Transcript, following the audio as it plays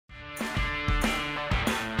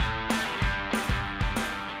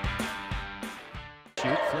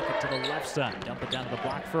the left side. Dump it down to the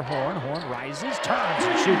block for Horn. Horn rises, turns,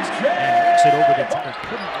 and shoots, and works it over the top.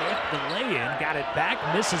 Couldn't make the lay-in. Got it back,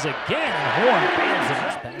 misses again. Horn fails it.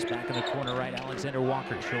 Pass back in the corner right. Alexander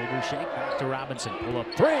Walker, shoulder shake, back to Robinson. Pull up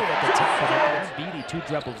three at the top of the net. Beatty two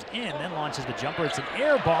dribbles in, then launches the jumper. It's an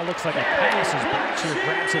air ball. Looks like a pass. His Blackshear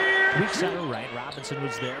grabs it. Weak center right. Robinson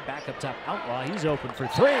was there. Back up top. Outlaw. He's open for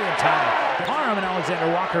three in time. Parham and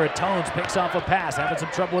Alexander Walker atones. Picks off a pass. Having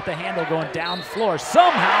some trouble with the handle going down floor.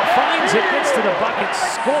 Somehow finds it. Gets to the bucket.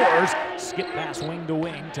 Scores. Skip pass wing to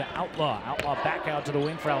wing to Outlaw. Outlaw back out to the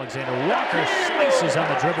wing for Alexander Walker. Slices on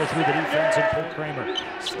the dribble through the defense and Paul Kramer.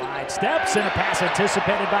 Slide steps and a pass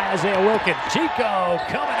anticipated by Isaiah Wilkins. Chico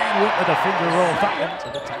coming in with a finger roll. To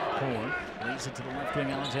the top corner. Lays it to the left wing,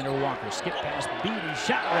 Alexander Walker. Skip pass, Beatty,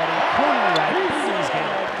 shot ready, corner right, Beatty's got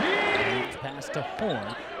it. Moves pass to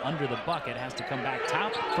Horn, under the bucket, has to come back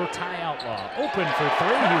top for Ty Outlaw. Open for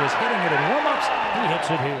three, he was hitting it in warm-ups, he hits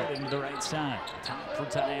it here into the right side. Top for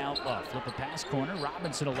Ty Outlaw, flip a pass corner,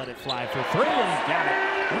 Robinson will let it fly for three, and he got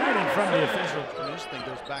it right in front of the official. This thing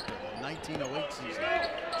goes back to the 1908 season.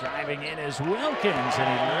 Driving in is Wilkins, and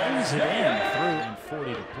he lays it in through and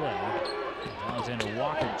 40 to play. Alexander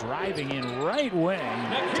Walker driving in right wing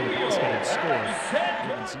to the basket and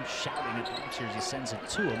scores. Even some shouting at Blackshear as he sends it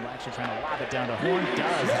to him. Blackshear trying to lob it down to Horn.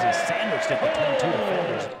 Does as he sandwiched it between two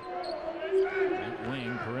defenders. Right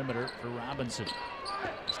wing perimeter for Robinson.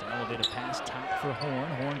 Just an elevated pass top for Horn.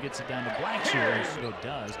 Horn gets it down to Blackshear, and so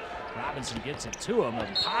does. Robinson gets it to him.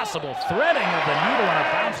 Impossible threading of the needle and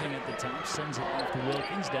a bouncing at the top. Sends it off to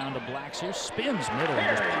Wilkins, down to Blackshear. Spins middle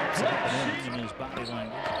and just pops it up and in his body line.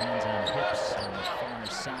 Hands on hips on the far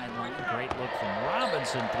sideline. Great look from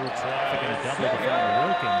Robinson through traffic and a double to find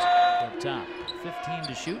Wilkins up top. 15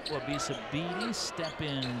 to shoot. Wabisa Beatty step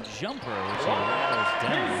in jumper, which he rattles down.